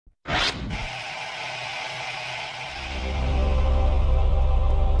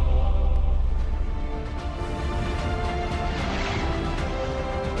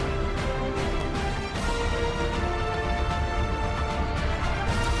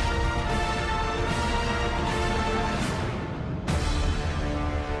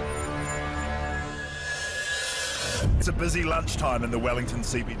It's a busy lunchtime in the Wellington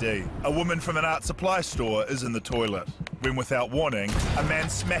CBD. A woman from an art supply store is in the toilet when, without warning, a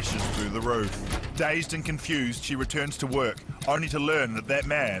man smashes through the roof. Dazed and confused, she returns to work, only to learn that that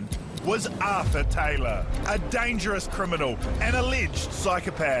man was Arthur Taylor, a dangerous criminal, an alleged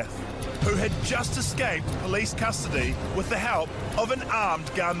psychopath, who had just escaped police custody with the help of an armed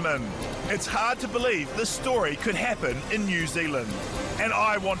gunman. It's hard to believe this story could happen in New Zealand, and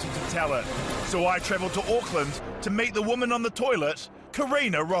I wanted to tell it. So I travelled to Auckland to meet the woman on the toilet,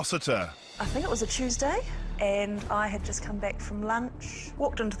 Karina Rossiter. I think it was a Tuesday, and I had just come back from lunch,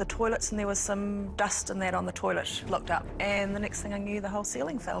 walked into the toilets, and there was some dust and that on the toilet. Looked up, and the next thing I knew, the whole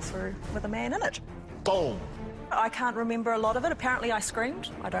ceiling fell through with a man in it. Boom. I can't remember a lot of it. Apparently I screamed.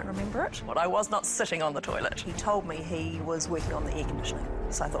 I don't remember it. But I was not sitting on the toilet. He told me he was working on the air conditioning.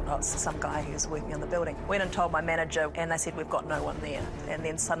 So I thought, oh, it's some guy who's working on the building. Went and told my manager, and they said, we've got no one there. And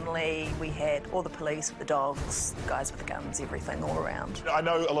then suddenly we had all the police, the dogs, the guys with the guns, everything all around. I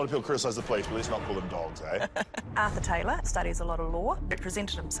know a lot of people criticise the police, but let's not call them dogs, eh? Arthur Taylor studies a lot of law,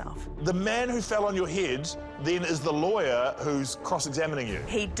 represented himself. The man who fell on your head then is the lawyer who's cross-examining you.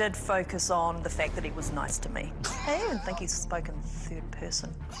 He did focus on the fact that he was nice to me. I don't even think he's spoken third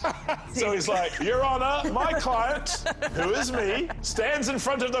person. So he's like, Your Honour, my client, who is me, stands in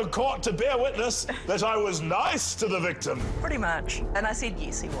front of the court to bear witness that I was nice to the victim. Pretty much. And I said,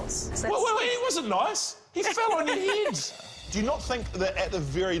 yes, he was. So Well, he wasn't nice. He fell on your head. Do you not think that at the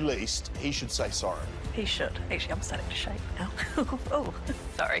very least he should say sorry? he should. Actually, I'm starting to shake now. Oh,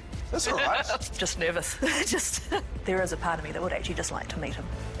 sorry. That's all right. Just nervous. There is a part of me that would actually just like to meet him.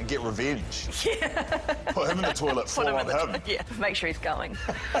 And get revenge. Yeah. Put him in the toilet, fall on him. Yeah, make sure he's going.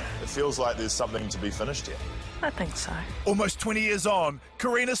 It feels like there's something to be finished here. I think so. Almost 20 years on,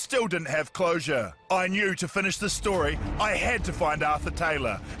 Karina still didn't have closure. I knew to finish this story, I had to find Arthur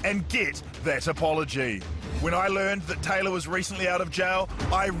Taylor and get that apology. When I learned that Taylor was recently out of jail,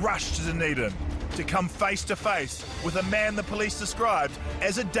 I rushed to Dunedin to come face to face with a man the police described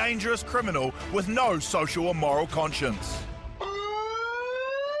as a dangerous criminal with no social or moral conscience.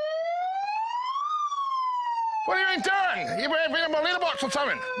 What have you been doing? You been in my letterbox or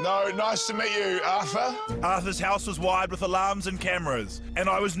something? No, nice to meet you, Arthur. Arthur's house was wired with alarms and cameras, and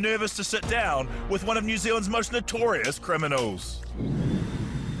I was nervous to sit down with one of New Zealand's most notorious criminals.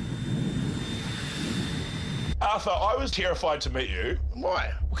 Arthur, I was terrified to meet you.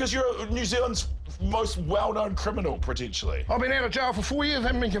 Why? Because you're New Zealand's most well-known criminal, potentially. I've been out of jail for 4 years,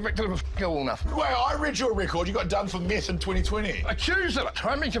 haven't been convicted of a kill or nothing. Well, I read your record. You got done for meth in 2020. Accused of it. I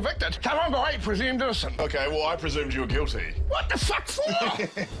haven't been convicted. Come on, guy, presumed innocent. Okay, well, I presumed you were guilty. What the fuck for?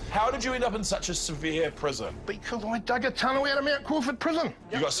 How did you end up in such a severe prison? Because I dug a tunnel out of Mount Crawford prison.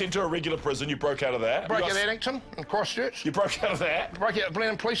 You got sent to a regular prison. You broke out of that. Broke out of Addington and Christchurch. You broke out of that. Broke out of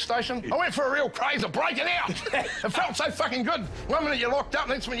Blenheim Police Station. I went for a real craze of breaking out. It felt so fucking good. 1 minute you're locked up,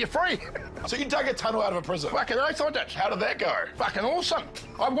 next minute you're free. So you dug a tunnel out of a prison? Fucking oath I did. How did that go? Fucking awesome.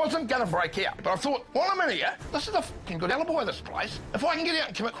 I wasn't going to break out, but I thought, while I'm in here, this is a fucking good alibi, this place. If I can get out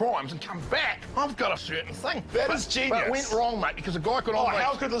and commit crimes and come back, I've got a certain thing. That is genius. But it went wrong, mate, because a guy could always...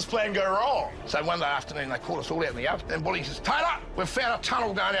 how could this plan go wrong? So one day afternoon, they called us all out in the oven, and Willie says, Taylor, we've found a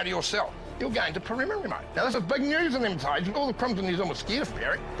tunnel going out of your cell. You're going to PARAM, mate. Now, this is big news in them days. All the criminals in New Zealand were scared of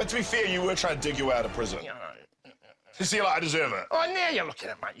Perry. But to be fair, you were trying to dig you out of prison. You know, You see, like, I deserve it. oh, now you look at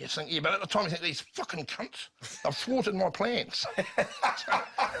it, mate. You think, yeah, but at the time you think, these fucking cunts, I've thwarted my plans.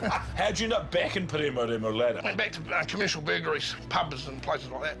 How'd you end up back in PROTESTORS ladder? Went back to commercial burglaries, pubs and places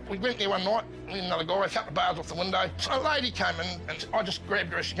like that. We went there one night, me and another guy, a couple of bars off the window. So a lady came in, and I just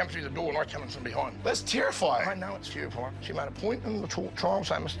grabbed her as she came through the door, and I come in from behind. That's terrifying. I know it's terrifying. She made a point in the trial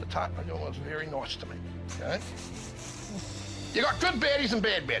saying, Mr. Taylor was very nice to me. Okay? You got good baddies and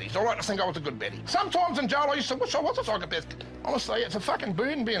bad baddies. I like to think I was a good baddie. Sometimes in jail I used to wish I was a psychopath. Honestly, it's a fucking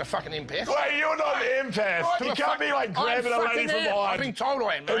burden being a fucking empath. Wait, you're not an empath. Right, You can't be like grabbing a lady from behind. I've been told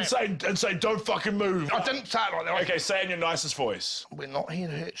I am. And say, don't fucking move. I didn't say it like that. Okay, say it in your nicest voice. We're not here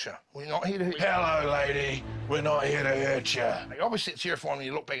to hurt you. We're not here to hurt you. Hello, lady. We're not here to hurt you. Obviously, it's terrifying when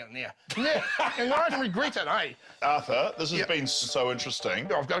you look back at it now. Yeah, and I don't regret it, eh? Arthur, this has been so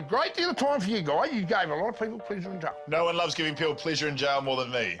interesting. I've got a great deal of time for you, guy. You gave a lot of people pleasure in jail. No one loves giving people pleasure in jail more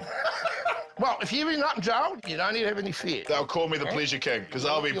than me. Well, if you've been up in jail, you don't need to have any fear. They'll call me the Pleasure King, because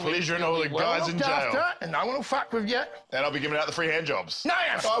I'll be pleasuring all the guys in jail. And no one will fuck with you. And I'll be giving out the free hand jobs. No,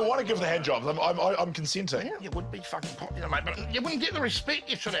 I want to give the hand jobs. I'm consenting. Yeah, you would be fucking popular, mate, but you wouldn't get the respect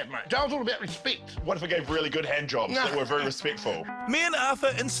you should have, mate. Jail's all about respect. What if I gave really good hand jobs that were very respectful? Me and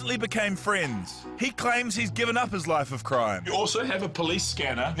Arthur instantly became friends. He claims he's given up his life of crime. You also have a police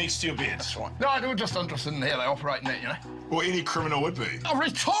scanner next to your bed. That's right. No, they were just interested in how they operate in that, you know. Well, any criminal would be. A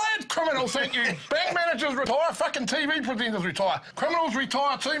retired criminal, for Thank you. Bank managers retire, fucking TV presenters retire. Criminals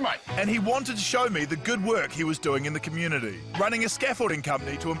retire too, mate. And he wanted to show me the good work he was doing in the community, running a scaffolding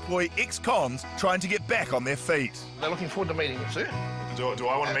company to employ ex-cons trying to get back on their feet. They're looking forward to meeting you, sir. Do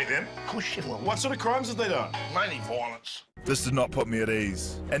I want to meet them? Of course you will. What sort of crimes have they done? Mainly violence. This did not put me at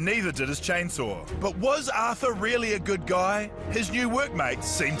ease, and neither did his chainsaw. But was Arthur really a good guy? His new workmates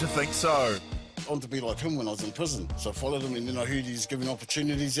seemed to think so. I want to be like him when I was in prison. So I followed him and then I heard he's giving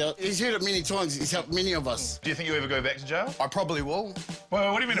opportunities out. He's heard it many times. He's helped many of us. Do you think you'll ever go back to jail? I probably will.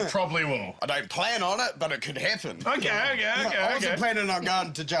 Well, what do you mean it probably will? I don't plan on it, but it could happen. Okay. I wasn't planning on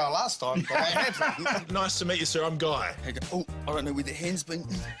going to jail last time, but it happened. Nice to meet you, sir. I'm Guy. Oh, I don't know where the hand's been.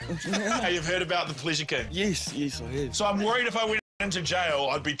 Hey, you've heard about the Pleasure King? Yes, I have. So I'm worried if I went into jail,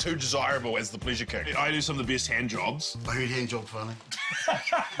 I'd be too desirable as the Pleasure King. I do some of the best hand jobs. I heard hand job funny.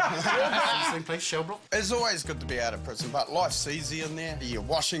 Same place, Shell Block. It's always good to be out of prison, but life's easy in there. Your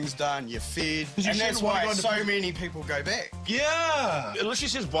washing's done, you're fed, you and that's shouldn't wanna why go into so many people go back. Yeah. It literally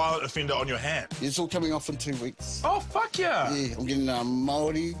says violent offender on your hand. It's all coming off in 2 weeks. Oh, fuck yeah. Yeah, I'm getting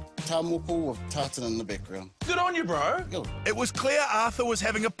Māori tāmoko with tartan in the background. Good on you, bro. Good. It was clear Arthur was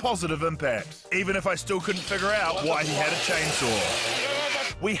having a positive impact, even if I still couldn't figure out why he had a chainsaw.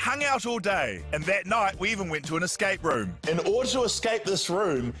 We hung out all day, and that night we even went to an escape room. In order to escape this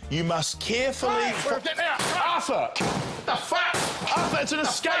room, you must carefully... Hey, get out! Arthur! The fuck? Arthur, it's an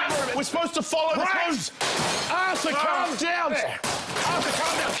escape room. We're supposed to follow the clues. Arthur, calm down. Arthur,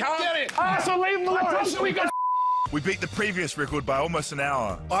 calm down. Calm down. Arthur, leave him alone. We beat the previous record by almost an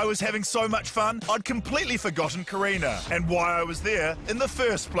hour. I was having so much fun, I'd completely forgotten Karina and why I was there in the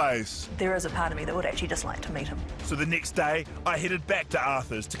first place. There is a part of me that would actually just like to meet him. So the next day, I headed back to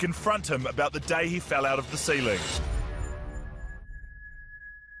Arthur's to confront him about the day he fell out of the ceiling.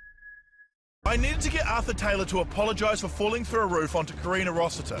 I needed to get Arthur Taylor to apologise for falling through a roof onto Karina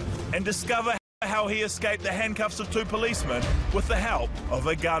Rossiter and discover how he escaped the handcuffs of 2 policemen with the help of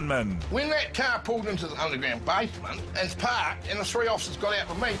a gunman. When that car pulled into the underground basement and parked and the 3 officers got out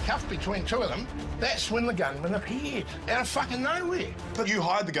with me, cuffed between 2 of them, that's when the gunman appeared. Out of fucking nowhere. But you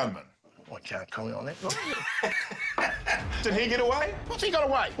hired the gunman. I can't comment on that. Did he get away? What's he got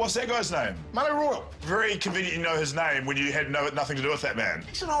away? What's that guy's name? Money Royal. Very convenient you know his name when you had nothing to do with that man.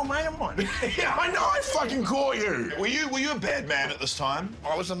 He's an old mate of mine. Yeah, I know, I fucking caught you. Were you a bad man at this time?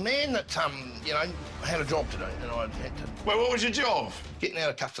 I was a man that, you know, had a job to do, and I had to... Wait, what was your job? Getting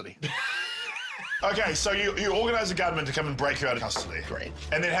out of custody. Okay, so you organised a gunman to come and break you out of custody. Correct.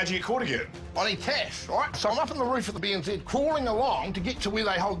 And then how'd you get caught again? I need cash, right? So I'm up on the roof of the BNZ, crawling along to get to where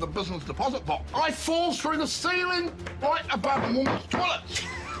they hold the business deposit box. I fall through the ceiling right above a woman's toilet.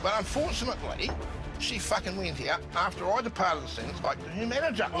 But unfortunately, she fucking went out after I departed the scene and spoke to her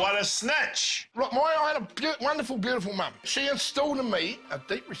manager. What a snitch! Look, I had a wonderful, beautiful mum. She instilled in me a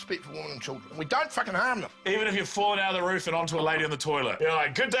deep respect for women and children. We don't fucking harm them. Even if you've fallen out of the roof and onto a lady on the toilet, you're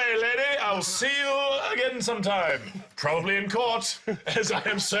like, good day, lady, I'll see you again sometime. Probably in court, as I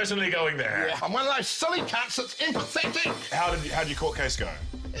am certainly going there. Yeah, I'm one of those silly cunts that's empathetic. How'd your court case go?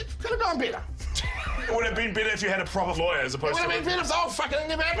 It could have gone better. It would have been better if you had a proper lawyer as It opposed would to... have been better if the whole fucking thing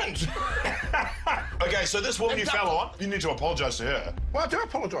never happened. Okay, so this woman you fell on, you need to apologise to her. Well, I do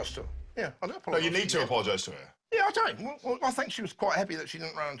apologise to her. Yeah, I do No, apologise. you need to apologise to her. Yeah, I do. Well, I think she was quite happy that she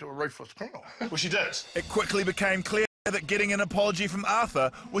didn't run into a ruthless criminal. Well, she did. It quickly became clear that getting an apology from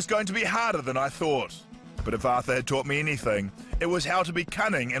Arthur was going to be harder than I thought. But if Arthur had taught me anything, it was how to be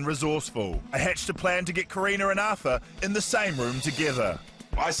cunning and resourceful. I hatched a plan to get Karina and Arthur in the same room together.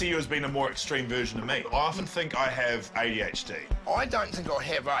 I see you as being a more extreme version of me. I often think I have ADHD. I don't think I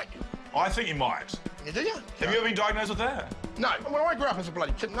have, I think you might. You do you? Have you ever been diagnosed with that? No. When I grew up as a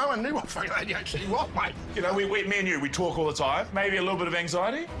bloody kid, no one knew what fucking ADHD was, mate. You know, me and you, we talk all the time. Maybe a little bit of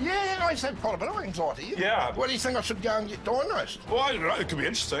anxiety? Yeah, I used to have quite a bit of anxiety. Yeah. What do you think I should go and get diagnosed? Well, I don't know. It could be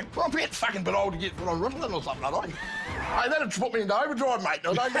interesting. Well, I'm a fucking bit old to get put on Ritalin or something like that. Hey, that'd put me into overdrive, mate.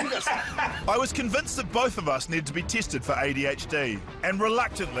 I don't need this. I was convinced that both of us needed to be tested for ADHD, and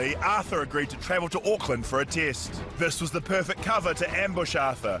reluctantly, Arthur agreed to travel to Auckland for a test. This was the perfect cover to ambush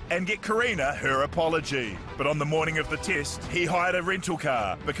Arthur and get Karina her apology. But on the morning of the test, he hired a rental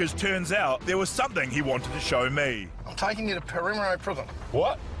car because turns out there was something he wanted to show me. I'm taking you to Paramount Prison.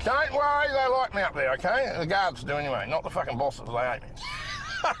 What? Don't worry, they like me up there, okay? The guards do anyway, not the fucking bosses, they hate me.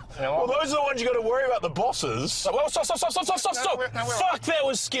 Well, those are the ones you got to worry about, the bosses. Well, stop. Fuck, that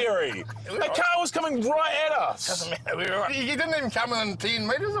was scary. The car was coming right at us. Doesn't matter, we were right. You didn't even come within 10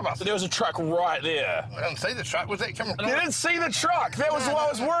 metres of us. There was a truck right there. I didn't see the truck. Was that coming? You didn't see the truck. That was what I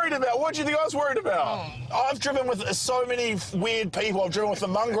was worried about. What do you think I was worried about? I've driven with so many weird people. I've driven with the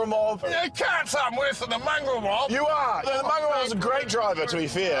mongrel mob. You can't say I'm worse than the mongrel mob. You are. The mongrel mob is a great driver, to be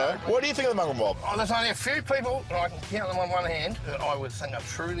fair. What do you think of the mongrel mob? Oh, there's only a few people, and I can count them on one hand, that I would think are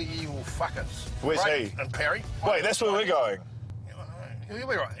truly evil fuckers. Where's Ray he? And Perry. Wait, that's where we're going. You'll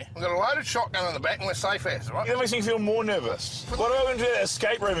be right there. We've got a loaded shotgun in the back and we're safe as, right? That makes me feel more nervous. What about when you do that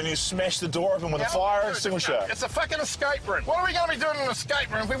escape room and you smash the door open with a fire extinguisher? It's a fucking escape room. What are we going to be doing in an escape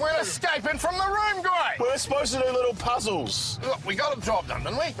room if we weren't escaping from the room, guy? We're supposed to do little puzzles. Look, we got the job done,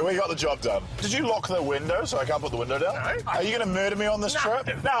 didn't we? We got the job done. Did you lock the window so I can't put the window down? No. Are you going to murder me on this trip?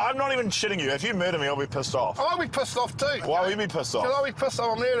 No, I'm not even shitting you. If you murder me, I'll be pissed off. I'll be pissed off too. Why will you be pissed off? Because I'll be pissed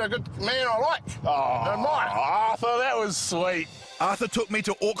off. I'm near a good man I like. Oh, Admire. Arthur, that was sweet. Arthur took me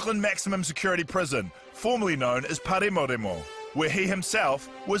to Auckland Maximum Security Prison, formerly known as PARAM, where he himself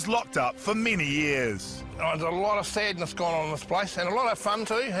was locked up for many years. There's a lot of sadness going on in this place, and a lot of fun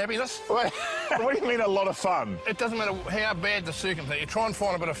too, happiness. Wait, what do you mean a lot of fun? It doesn't matter how bad the circumstance, you try and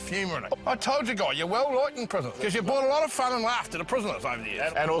find a bit of humour in it. I told you, guy, you're well liked in prison, because you brought a lot of fun and laughter to prisoners over the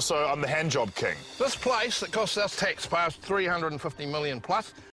years. And also, I'm the handjob king. This place that costs us taxpayers $350 million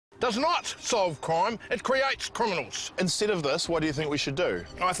plus does not solve crime, it creates criminals. Instead of this, what do you think we should do?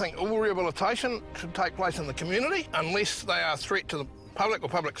 I think all rehabilitation should take place in the community unless they are a threat to the public or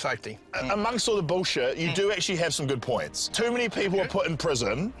public safety. Amongst all the bullshit, you do actually have some good points. Too many people are put in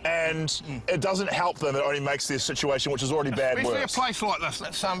prison, and it doesn't help them. It only makes their situation, which is already bad, Especially worse. a place like this.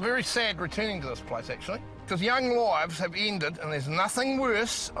 It's very sad returning to this place, actually, because young lives have ended, and there's nothing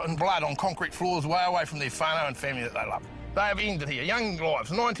worse than blood on concrete floors way away from their whānau and family that they love. They have ended here. Young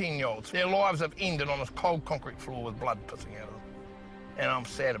lives, 19-year-olds, their lives have ended on this cold concrete floor with blood pissing out of them. And I'm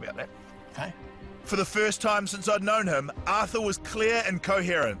sad about that, okay? For the first time since I'd known him, Arthur was clear and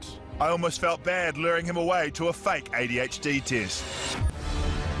coherent. I almost felt bad luring him away to a fake ADHD test.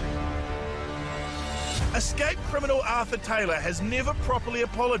 Escaped criminal Arthur Taylor has never properly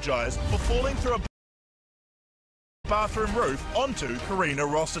apologised for falling through a bathroom roof onto Karina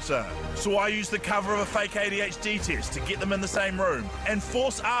Rossiter. So I used the cover of a fake ADHD test to get them in the same room and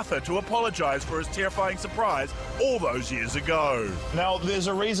force Arthur to apologise for his terrifying surprise all those years ago. Now, there's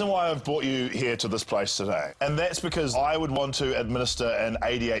a reason why I've brought you here to this place today, and that's because I would want to administer an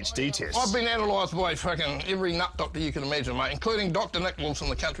ADHD test. I've been analysed by fucking every nut doctor you can imagine, mate, including Dr. Nick Wilson,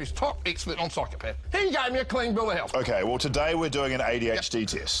 the country's top expert on psychopath. He gave me a clean bill of health. Okay, well, today we're doing an ADHD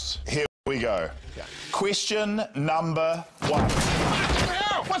test. Here we go. Question number 1.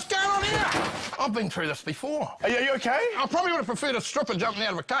 What's going on here? I've been through this before. Are you okay? I probably would have preferred a stripper jumping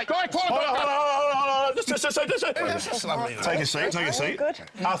out of a cake. Guy, Hold on. Just. That's lovely. Take a seat. Good.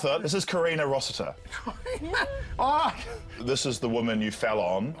 Arthur, this is Karina Rossiter. Oh, This is the woman you fell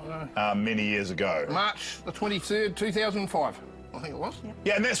on many years ago. March the 23rd, 2005. I think it was.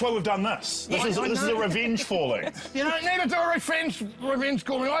 Yeah, and that's why we've done this. This is a revenge falling. You don't need to do a revenge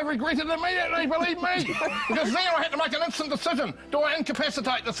calling. I regretted it immediately, believe me. Because then I had to make an instant decision. Do I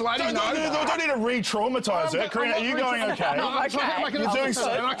incapacitate this lady? Don't need to re-traumatise her. Karina, are you going okay? No, I'm trying to make an You're doing instant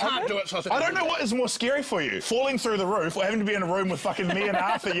so. decision, and I can't do it. So I don't know what is more scary for you, falling through the roof or having to be in a room with fucking me and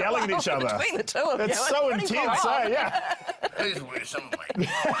Arthur yelling at each other. Between the two of you. It's so pretty intense, far. yeah. It is worse, isn't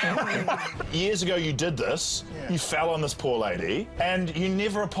it? Years ago you did this, you fell on this poor lady, and you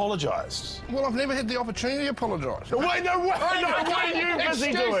never apologised. Well, I've never had the opportunity to apologise. Wait, no, what are you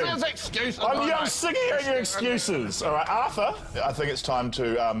busy doing? Excuses. I'm sick of hearing your excuses. All right, Arthur, I think it's time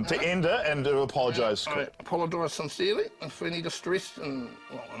to end it and to apologise. I apologise sincerely and for any distress, and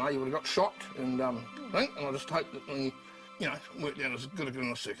well, I know you would have got shot, and and I just hope that we, worked out as good in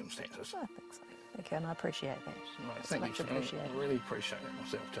the circumstances. I think so. Okay, and I appreciate that. Right, thank you. I really appreciate that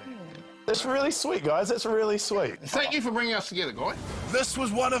myself too. That's really sweet, guys. That's really sweet. Thank you for bringing us together, guy. This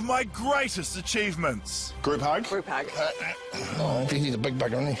was one of my greatest achievements. Group hug? Group hug. Oh, he's a big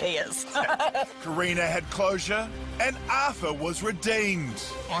bugger, isn't he? He is. Karina had closure and Arthur was redeemed.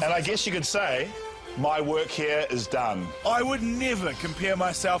 And I guess you could say, my work here is done. I would never compare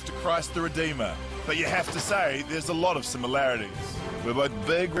myself to Christ the Redeemer, but you have to say there's a lot of similarities. We're both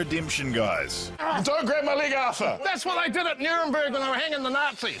big redemption guys. Don't grab my leg, Arthur. That's what they did at Nuremberg when they were hanging the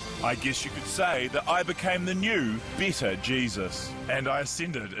Nazis. I guess you could say that I became the new, better Jesus, and I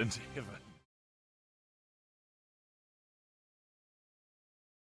ascended into heaven.